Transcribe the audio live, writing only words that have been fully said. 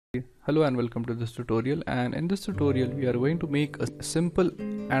Hello and welcome to this tutorial, and in this tutorial we are going to make a simple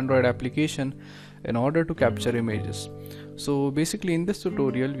Android application in order to capture images. So basically in this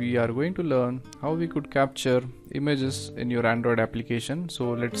tutorial we are going to learn how we could capture images in your Android application.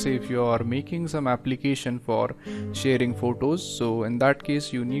 So let's say if you are making some application for sharing photos, so in that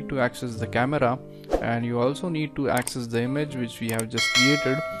case you need to access the camera and you also need to access the image which we have just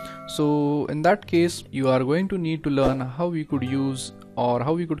created. So in that case you are going to need to learn how we could use or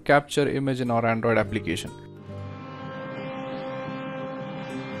how we could capture image in our Android application.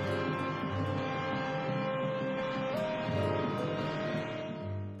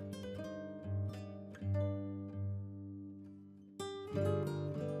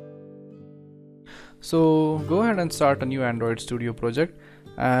 So go ahead and start a new Android Studio project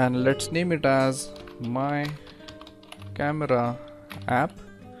and let's name it as My Camera App.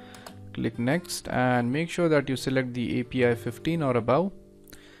 Click next and make sure that you select the API 15 or above.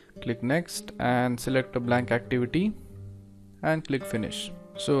 Click next and select a blank activity and click finish.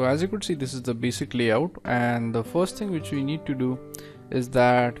 So as you could see, this is the basic layout, and the first thing which we need to do is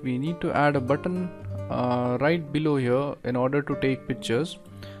that we need to add a button right below here in order to take pictures.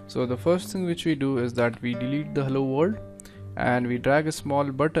 So the first thing which we do is that we delete the hello world and we drag a small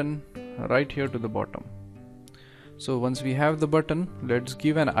button right here to the bottom. So once we have the button, let's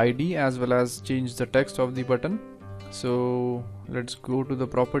give an ID as well as change the text of the button. So let's go to the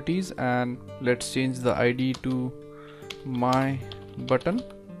properties and let's change the ID to my button,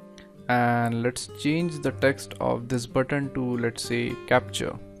 and let's change the text of this button to, let's say,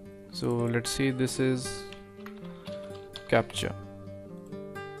 capture. So let's say this is capture.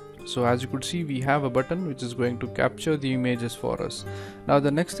 So as you could see, we have a button which is going to capture the images for us. Now the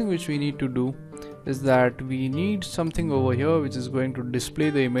next thing which we need to do is that we need something over here which is going to display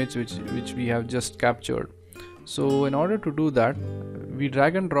the image which we have just captured. So in order to do that, we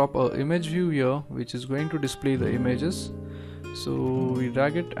drag and drop a image view here which is going to display the images. So we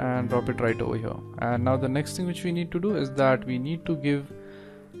drag it and drop it right over here. And now the next thing which we need to do is that we need to give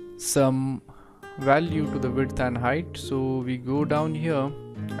some value to the width and height. So we go down here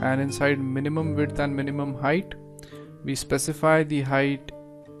and inside minimum width and minimum height, we specify the height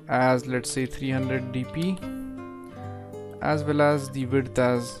as, let's say, 300 dp as well as the width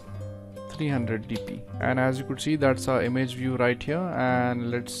as 300 dp. And as you could see, that's our image view right here.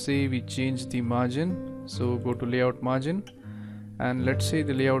 And let's say we change the margin, so go to layout margin and let's say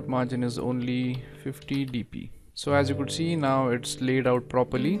the layout margin is only 50 dp. So as you could see, now it's laid out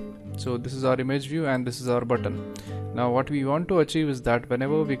properly. So this is our image view and this is our button. Now what we want to achieve is that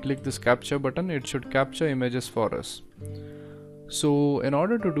whenever we click this capture button, it should capture images for us. So in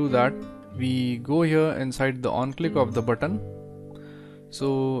order to do that, we go here inside the on click of the button.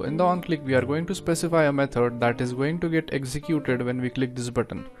 So in the on click, we are going to specify a method that is going to get executed when we click this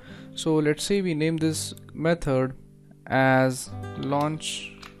button. So let's say we name this method as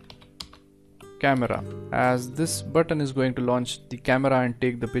launch camera, as this button is going to launch the camera and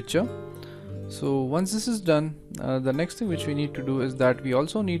take the picture. So once this is done, the next thing which we need to do is that we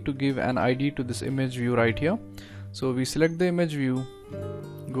also need to give an ID to this image view right here. So we select the image view,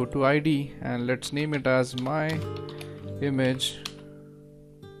 go to ID and let's name it as my image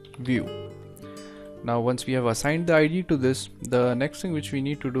view. Now once we have assigned the ID to this, the next thing which we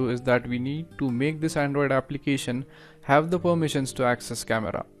need to do is that we need to make this Android application have the permissions to access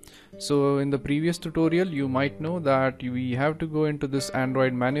camera. So in the previous tutorial, you might know that we have to go into this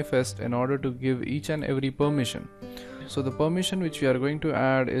Android manifest in order to give each and every permission. So the permission which we are going to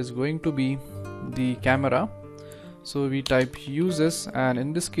add is going to be the camera. So we type uses, and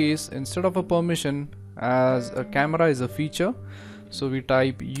in this case, instead of a permission, as a camera is a feature, so we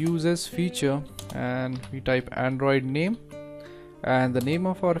type uses feature and we type Android name, and the name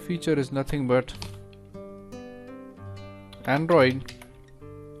of our feature is nothing but Android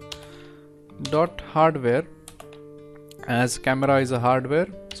dot hardware, as camera is a hardware.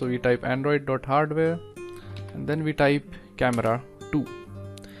 So we type Android dot hardware and then we type camera 2,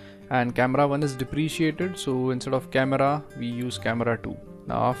 and camera 1 is depreciated, so instead of camera we use camera 2.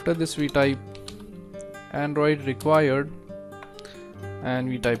 Now after this we type Android required and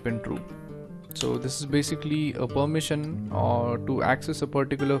we type in true. So this is basically a permission or to access a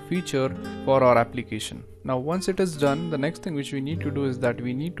particular feature for our application. Now once it is done, the next thing which we need to do is that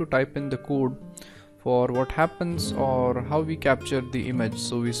we need to type in the code for what happens or how we capture the image.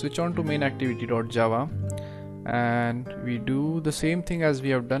 So we switch on to main activity.java and we do the same thing as we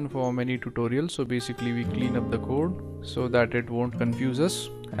have done for many tutorials. So basically we clean up the code so that it won't confuse us.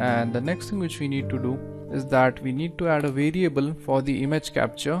 And the next thing which we need to do is that we need to add a variable for the image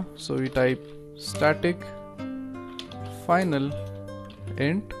capture. So we type static final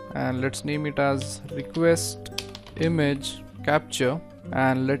int, and let's name it as request image capture,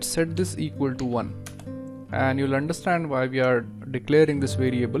 and let's set this equal to 1. And you'll understand why we are declaring this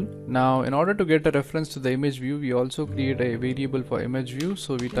variable. Now in order to get a reference to the image view, we also create a variable for image view.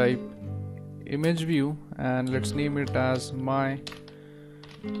 So we type image view and let's name it as my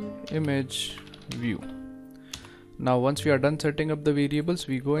image view. Now once we are done setting up the variables,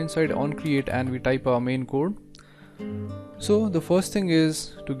 we go inside onCreate and we type our main code. So the first thing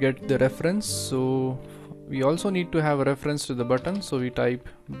is to get the reference. So we also need to have a reference to the button. So we type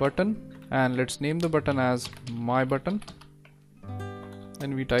button and let's name the button as my button.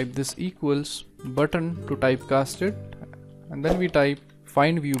 Then we type this equals button to typecast it, and then we type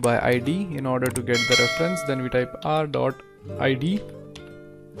find view by ID in order to get the reference. Then we type r.id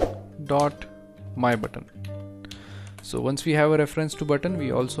dot my button. So once we have a reference to button,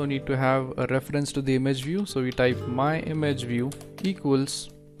 we also need to have a reference to the image view. So we type my image view equals,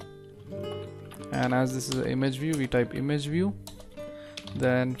 and as this is an image view, we type image view,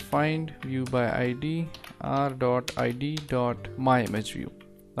 then find view by ID r.id.my image view.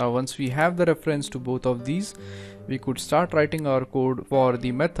 Now once we have the reference to both of these, we could start writing our code for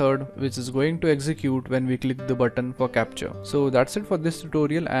the method which is going to execute when we click the button for capture. So that's it for this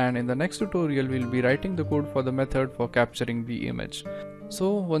tutorial, and in the next tutorial we'll be writing the code for the method for capturing the image.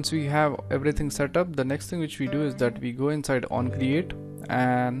 So once we have everything set up, the next thing which we do is that we go inside onCreate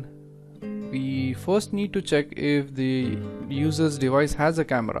and we first need to check if the user's device has a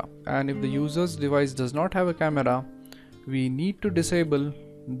camera, and if the user's device does not have a camera, we need to disable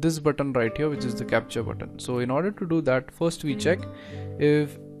this button right here, which is the capture button. So in order to do that, first we check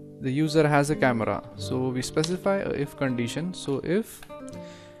if the user has a camera. So we specify a if condition. So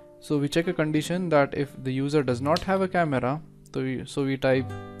we check a condition that if the user does not have a camera, so we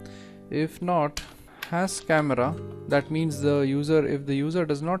type if not has camera, that means if the user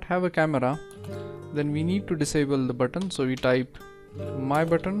does not have a camera, then we need to disable the button. So we type my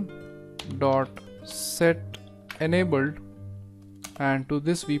button dot set enabled, and to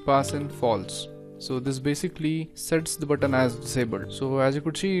this we pass in false. So this basically sets the button as disabled. So as you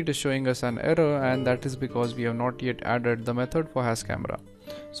could see, it is showing us an error, and that is because we have not yet added the method for has camera.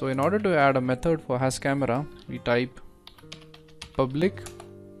 So in order to add a method for has camera, we type public,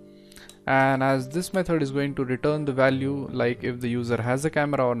 and as this method is going to return the value like if the user has a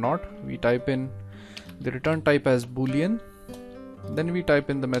camera or not, we type in the return type as boolean. Then we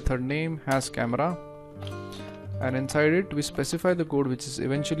type in the method name has camera, and inside it we specify the code which is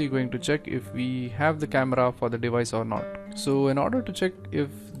eventually going to check if we have the camera for the device or not. So in order to check if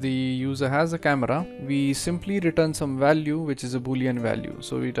the user has a camera, we simply return some value which is a boolean value.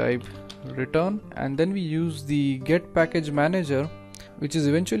 So we type return, and then we use the get package manager, which is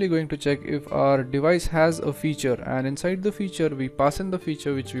eventually going to check if our device has a feature, and inside the feature we pass in the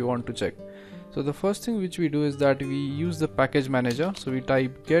feature which we want to check. So the first thing which we do is that we use the package manager. So we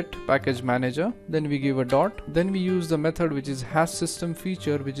type get package manager, then we give a dot, then we use the method which is has system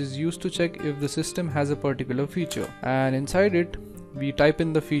feature, which is used to check if the system has a particular feature, and inside it we type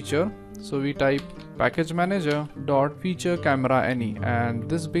in the feature. So we type package manager dot feature camera any, and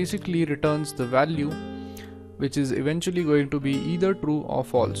this basically returns the value which is eventually going to be either true or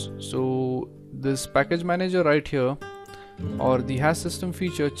false. So this package manager right here, or the has system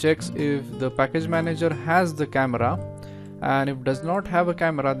feature, checks if the package manager has the camera, and if does not have a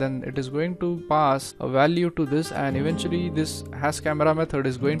camera, then it is going to pass a value to this, and eventually this has camera method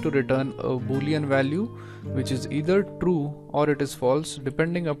is going to return a boolean value which is either true or it is false,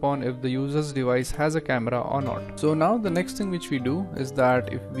 depending upon if the user's device has a camera or not. So now the next thing which we do is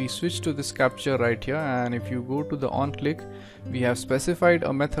that if we switch to this capture right here, and if you go to the on click, we have specified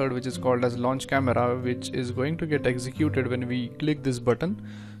a method which is called as launch camera, which is going to get executed when we click this button.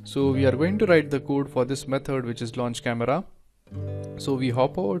 So we are going to write the code for this method which is launch camera. So we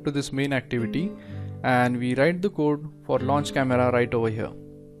hop over to this main activity and we write the code for launch camera right over here.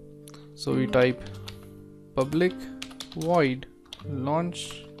 So we type public void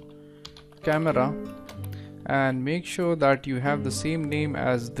launch camera, and make sure that you have the same name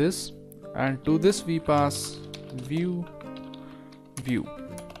as this, and to this we pass view.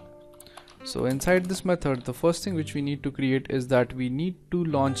 So inside this method, the first thing which we need to create is that we need to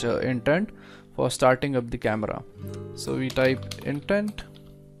launch an intent for starting up the camera. So we type intent,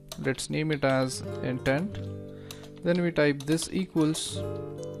 let's name it as intent, then we type this equals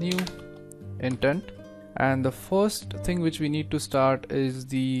new intent, and the first thing which we need to start is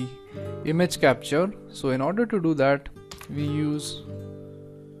the image capture. So in order to do that, we use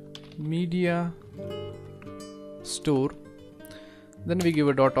media store, then we give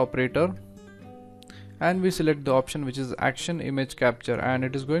a dot operator, and we select the option which is action image capture, and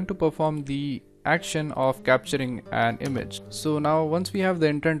it is going to perform the action of capturing an image. So now once we have the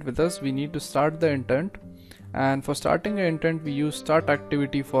intent with us, we need to start the intent, and for starting an intent we use start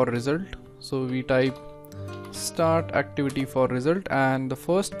activity for result. So we type start activity for result, and the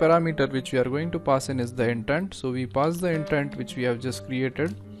first parameter which we are going to pass in is the intent. So we pass the intent which we have just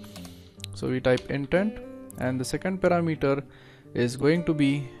created, so we type intent, and the second parameter is going to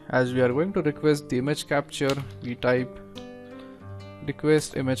be, as we are going to request the image capture, we type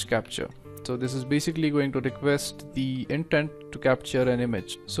request image capture. So this is basically going to request the intent to capture an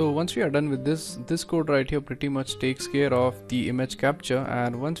image. So once we are done with this code right here pretty much takes care of the image capture.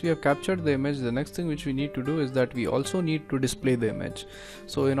 And once we have captured the image, the next thing which we need to do is that we also need to display the image.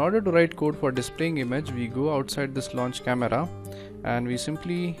 So in order to write code for displaying image, we go outside this launch camera and we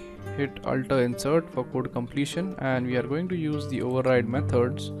simply hit Alt insert for code completion, and we are going to use the override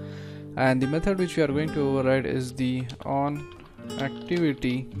methods, and the method which we are going to override is the on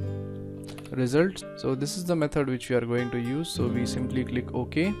activity results. So this is the method which we are going to use. So we simply click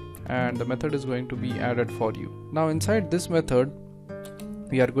OK, and the method is going to be added for you. Now inside this method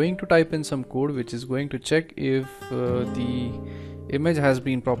we are going to type in some code which is going to check if the image has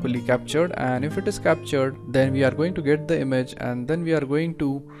been properly captured, and if it is captured then we are going to get the image, and then we are going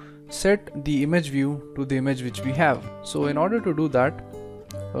to set the image view to the image which we have. So in order to do that,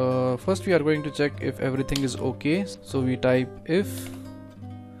 first we are going to check if everything is okay. So we type if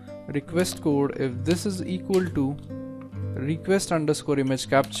request code if this is equal to request underscore image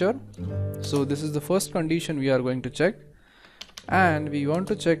capture. So this is the first condition we are going to check, and we want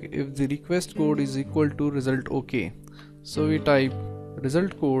to check if the request code is equal to result okay. So we type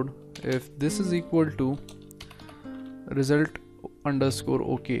result code if this is equal to result underscore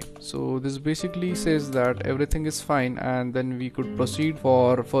okay. So this basically says that everything is fine, and then we could proceed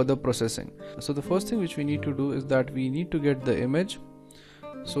for further processing. So the first thing which we need to do is that we need to get the image.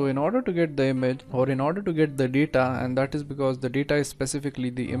 So in order to get the image, or in order to get the data, and that is because the data is specifically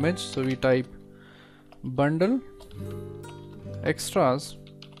the image, so we type bundle extras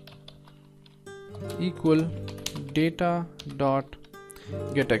equal data dot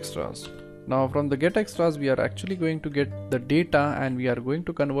get extras. Now from the get extras we are actually going to get the data, and we are going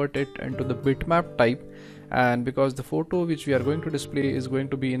to convert it into the bitmap type, and because the photo which we are going to display is going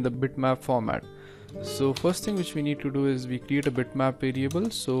to be in the bitmap format. So first thing which we need to do is we create a bitmap variable.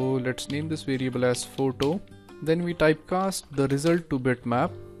 So let's name this variable as photo. Then we typecast the result to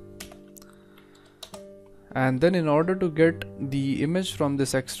bitmap, and then in order to get the image from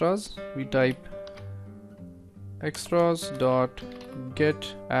this extras we type extras dot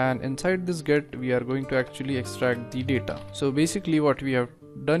get, and inside this get we are going to actually extract the data. So basically what we have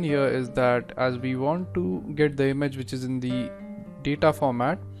done here is that as we want to get the image which is in the data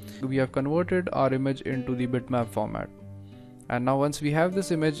format, we have converted our image into the bitmap format. And now once we have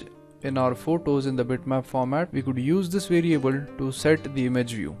this image in our photos in the bitmap format, we could use this variable to set the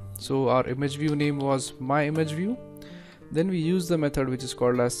image view. So our image view name was my image view. Then we use the method which is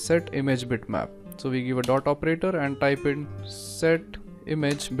called as set image bitmap. So we give a dot operator and type in set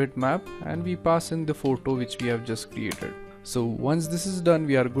image bitmap, and we pass in the photo which we have just created. So once this is done,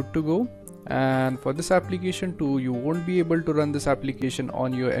 we are good to go. And for this application too, you won't be able to run this application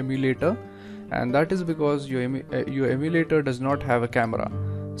on your emulator, and that is because your emulator does not have a camera.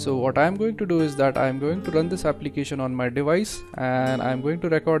 So what I am going to do is that I am going to run this application on my device, and I am going to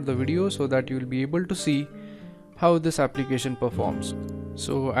record the video so that you will be able to see how this application performs.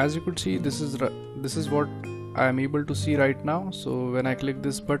 So as you could see, this is what I am able to see right now. So when I click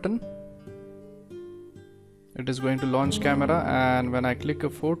this button, it is going to launch camera, and when I click a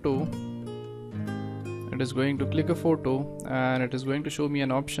photo, it is going to click a photo, and it is going to show me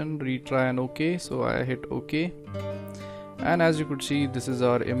an option retry and OK. So I hit OK, and as you could see, this is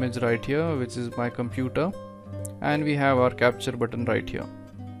our image right here, which is my computer, and we have our capture button right here.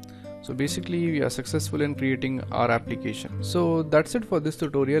 So basically we are successful in creating our application. So that's it for this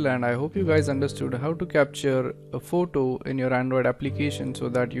tutorial, and I hope you guys understood how to capture a photo in your Android application so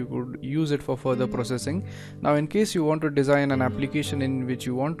that you could use it for further processing. Now in case you want to design an application in which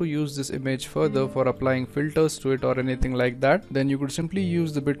you want to use this image further for applying filters to it or anything like that, then you could simply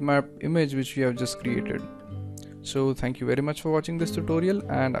use the bitmap image which we have just created. So thank you very much for watching this tutorial,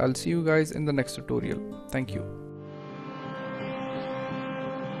 and I'll see you guys in the next tutorial. Thank you.